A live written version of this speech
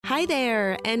Hi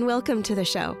there, and welcome to the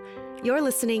show. You're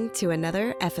listening to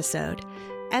another episode.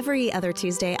 Every other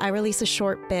Tuesday, I release a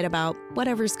short bit about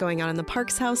whatever's going on in the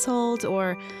Parks household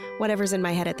or whatever's in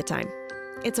my head at the time.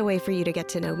 It's a way for you to get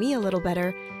to know me a little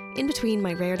better in between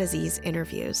my rare disease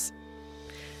interviews.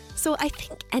 So I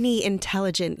think any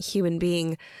intelligent human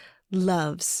being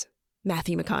loves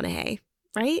Matthew McConaughey,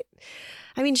 right?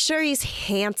 I mean, sure, he's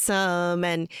handsome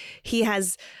and he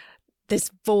has this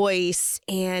voice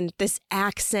and this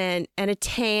accent and a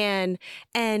tan,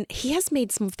 and he has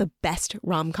made some of the best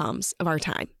rom-coms of our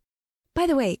time. By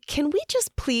the way, can we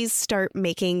just please start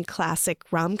making classic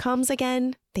rom-coms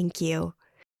again? Thank you.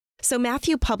 So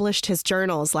Matthew published his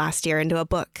journals last year into a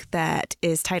book that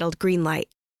is titled Green Light.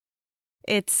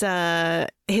 It's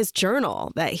his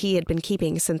journal that he had been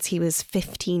keeping since he was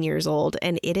 15 years old,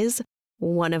 and it is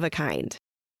one of a kind.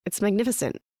 It's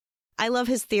magnificent. I love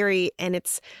his theory, and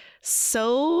it's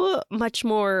so much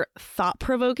more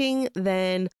thought-provoking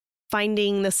than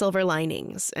finding the silver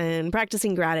linings and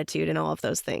practicing gratitude and all of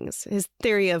those things. His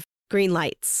theory of green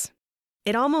lights.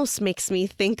 It almost makes me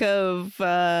think of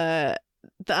the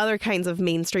other kinds of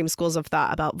mainstream schools of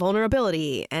thought about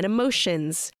vulnerability and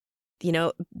emotions, you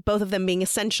know, both of them being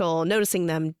essential, noticing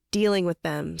them, dealing with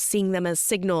them, seeing them as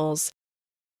signals.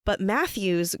 But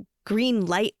Matthew's green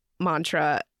light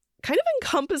mantra kind of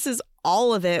encompasses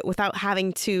all of it without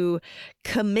having to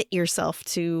commit yourself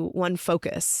to one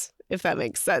focus, if that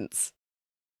makes sense.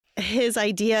 His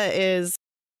idea is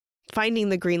finding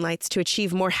the green lights to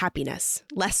achieve more happiness,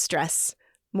 less stress,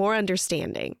 more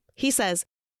understanding. He says,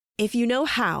 if you know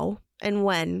how and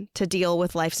when to deal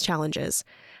with life's challenges,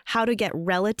 how to get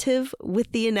relative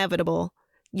with the inevitable,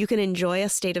 you can enjoy a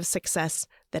state of success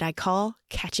that I call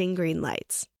catching green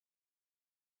lights.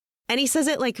 And he says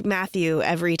it like Matthew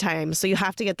every time, so you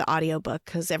have to get the audiobook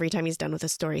because every time he's done with a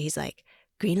story, he's like,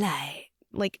 green light.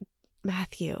 Like,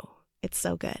 Matthew, it's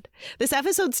so good. This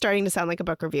episode's starting to sound like a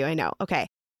book review, I know. Okay,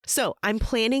 so I'm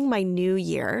planning my new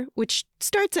year, which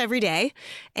starts every day,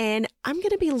 and I'm going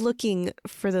to be looking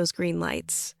for those green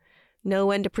lights. Know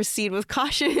when to proceed with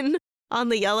caution on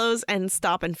the yellows and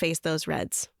stop and face those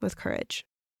reds with courage.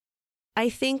 I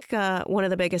think one of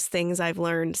the biggest things I've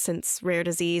learned since rare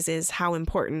disease is how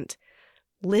important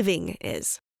living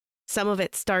is. Some of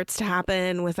it starts to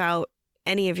happen without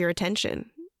any of your attention.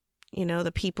 You know,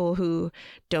 the people who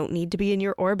don't need to be in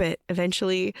your orbit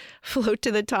eventually float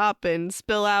to the top and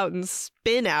spill out and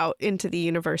spin out into the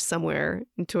universe somewhere,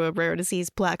 into a rare disease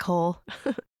black hole.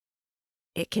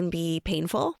 It can be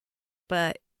painful,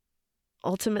 but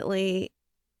ultimately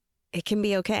it can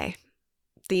be okay.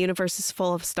 The universe is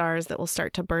full of stars that will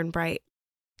start to burn bright.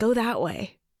 Go that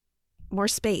way. More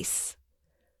space.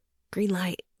 Green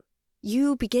light.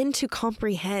 You begin to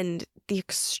comprehend the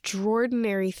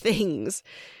extraordinary things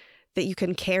that you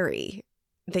can carry,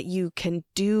 that you can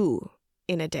do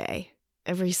in a day,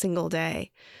 every single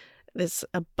day. This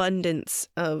abundance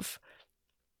of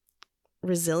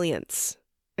resilience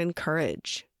and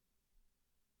courage.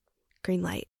 Green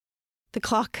light. The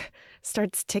clock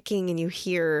starts ticking and you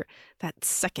hear that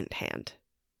second hand.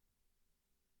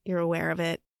 You're aware of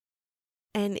it.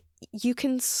 And you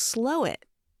can slow it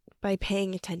by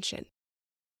paying attention.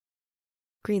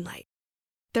 Green light.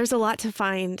 There's a lot to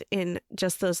find in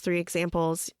just those three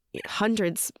examples.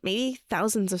 Hundreds, maybe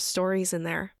thousands of stories in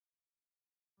there.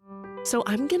 So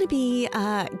I'm going to be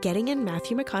getting in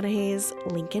Matthew McConaughey's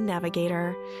Lincoln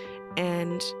Navigator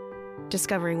and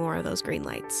discovering more of those green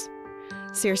lights.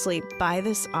 Seriously, buy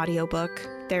this audiobook.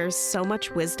 There's so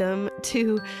much wisdom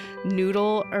to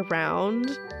noodle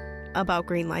around about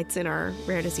green lights in our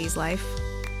rare disease life.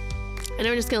 And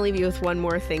I'm just going to leave you with one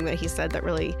more thing that he said that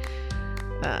really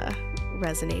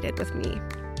resonated with me.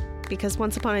 Because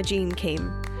Once Upon a Gene came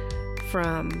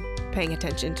from paying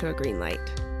attention to a green light.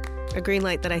 A green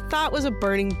light that I thought was a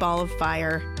burning ball of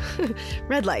fire.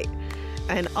 Red light.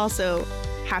 And also,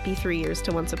 happy 3 years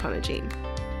to Once Upon a Gene.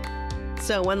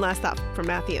 So one last thought from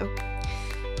Matthew.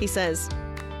 He says,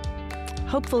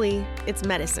 hopefully it's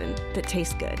medicine that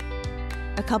tastes good.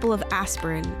 A couple of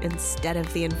aspirin instead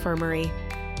of the infirmary.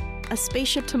 A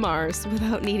spaceship to Mars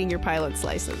without needing your pilot's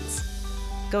license.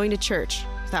 Going to church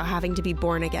without having to be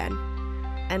born again.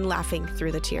 And laughing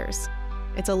through the tears.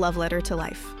 It's a love letter to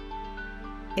life.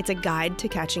 It's a guide to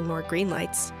catching more green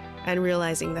lights and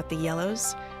realizing that the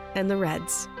yellows and the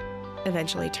reds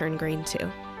eventually turn green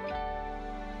too.